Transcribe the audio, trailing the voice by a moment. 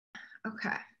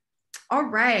Okay. All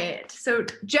right. So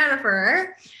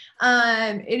Jennifer,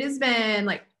 it has been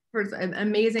like for an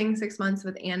amazing 6 months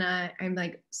with Anna. I'm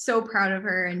like so proud of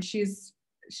her, and she's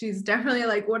definitely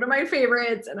like one of my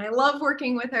favorites, and I love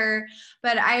working with her.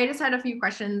 But I just had a few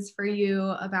questions for you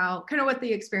about kind of what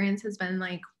the experience has been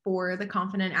like for the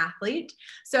confident athlete.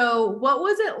 So what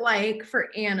was it like for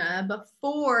Anna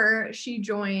before she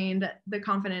joined the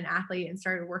confident athlete and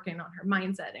started working on her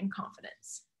mindset and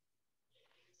confidence?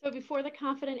 So before the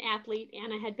confident athlete,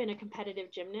 Anna had been a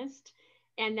competitive gymnast,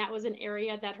 and that was an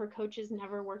area that her coaches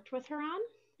never worked with her on.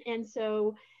 And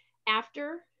so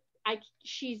after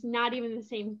she's not even the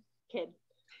same kid.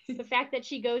 The fact that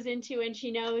she goes into and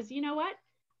she knows, you know what,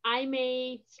 I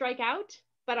may strike out,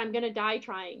 but I'm going to die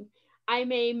trying. I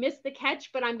may miss the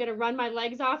catch, but I'm going to run my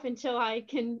legs off until I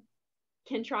can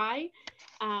try.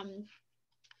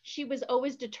 She was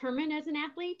always determined as an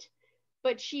athlete,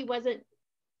 but she wasn't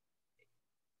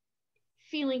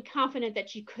feeling confident that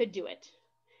she could do it.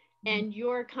 And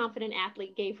your confident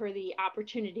athlete gave her the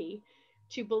opportunity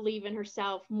to believe in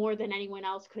herself more than anyone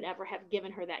else could ever have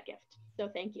given her that gift. So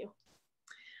thank you.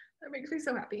 That makes me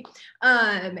so happy.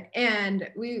 And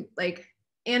we like,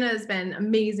 Anna's been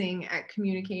amazing at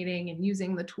communicating and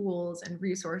using the tools and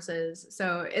resources.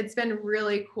 So it's been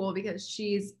really cool because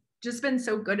she's just been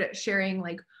so good at sharing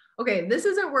like, okay, this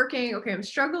isn't working. Okay, I'm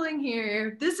struggling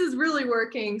here. This is really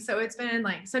working. So it's been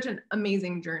like such an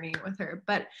amazing journey with her.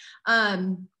 But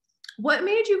what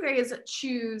made you guys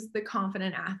choose the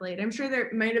confident athlete? I'm sure there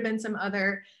might have been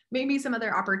maybe some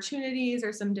other opportunities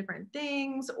or some different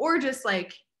things, or just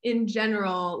like in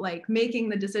general, like making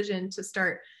the decision to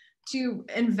start to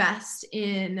invest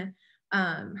in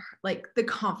like the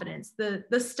confidence,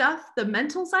 the stuff, the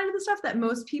mental side of the stuff that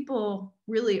most people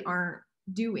really aren't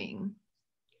doing.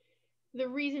 The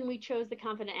reason we chose the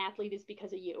confident athlete is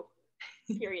because of you,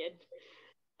 period.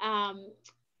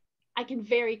 I can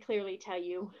very clearly tell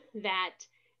you that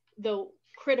the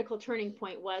critical turning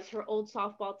point was her old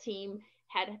softball team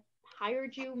had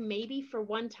hired you maybe for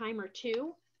one time or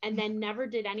two and then never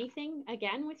did anything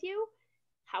again with you.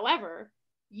 However,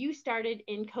 you started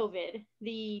in COVID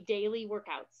the daily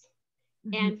workouts.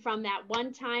 Mm-hmm. And from that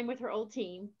one time with her old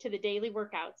team to the daily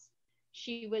workouts,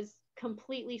 she was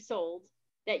completely sold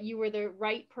that you were the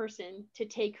right person to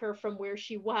take her from where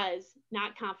she was,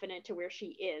 not confident, to where she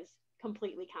is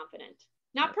completely confident.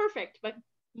 Not perfect, but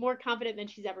more confident than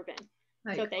she's ever been.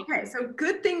 Like, so thank you. So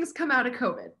good things come out of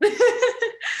COVID.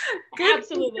 Good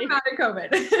Absolutely. Things come out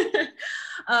of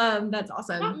COVID. That's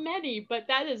awesome. Not many, but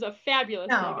that is a fabulous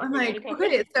thing. No, I'm like,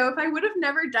 okay, so if I would have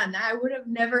never done that, I would have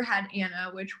never had Anna,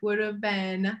 which would have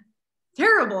been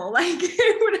terrible. Like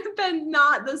it would have been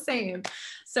not the same.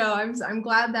 So I'm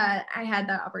glad that I had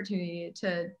that opportunity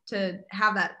to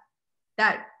have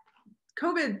that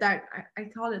COVID, that I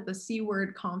called it the C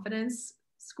word confidence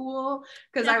school,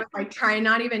 because I was like trying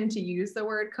not even to use the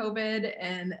word COVID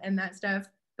and that stuff.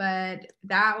 But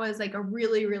that was like a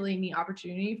really, really neat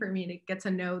opportunity for me to get to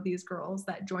know these girls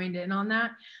that joined in on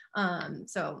that.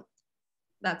 So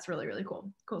that's really, really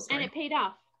cool. Cool story. And it paid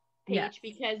off, Paige,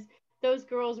 because those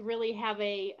girls really have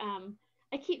a,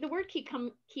 the word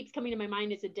keeps coming to my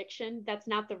mind is addiction. That's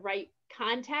not the right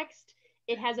context.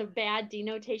 It has a bad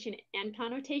denotation and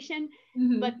connotation,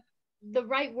 but the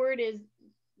right word is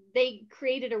they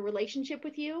created a relationship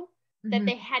with you that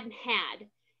they hadn't had.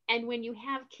 And when you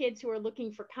have kids who are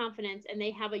looking for confidence and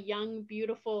they have a young,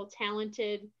 beautiful,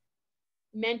 talented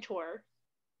mentor,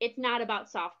 it's not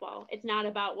about softball. It's not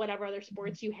about whatever other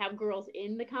sports you have girls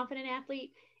in the confident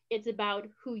athlete. It's about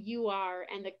who you are,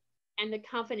 and the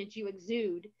confidence you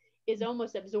exude is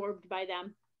almost absorbed by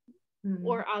them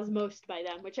or osmosed by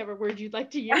them, whichever word you'd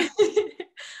like to use.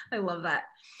 I love that.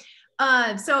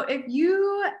 So if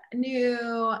you knew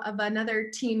of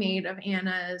another teammate of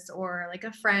Anna's, or like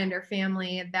a friend or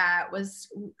family that was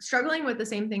struggling with the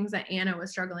same things that Anna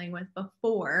was struggling with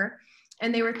before,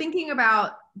 and they were thinking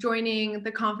about joining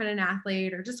the confident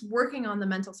athlete or just working on the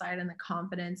mental side and the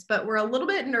confidence, but were a little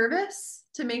bit nervous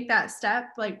to make that step,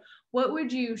 like what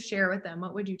would you share with them?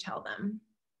 What would you tell them?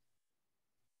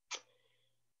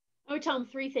 I would tell them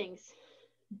 3 things.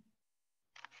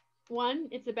 1,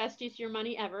 it's the best use of your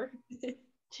money ever.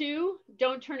 2,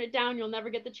 don't turn it down. You'll never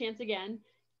get the chance again.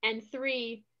 And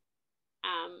 3,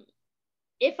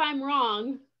 if I'm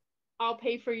wrong, I'll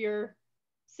pay for your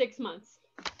 6 months.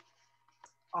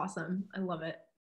 Awesome. I love it.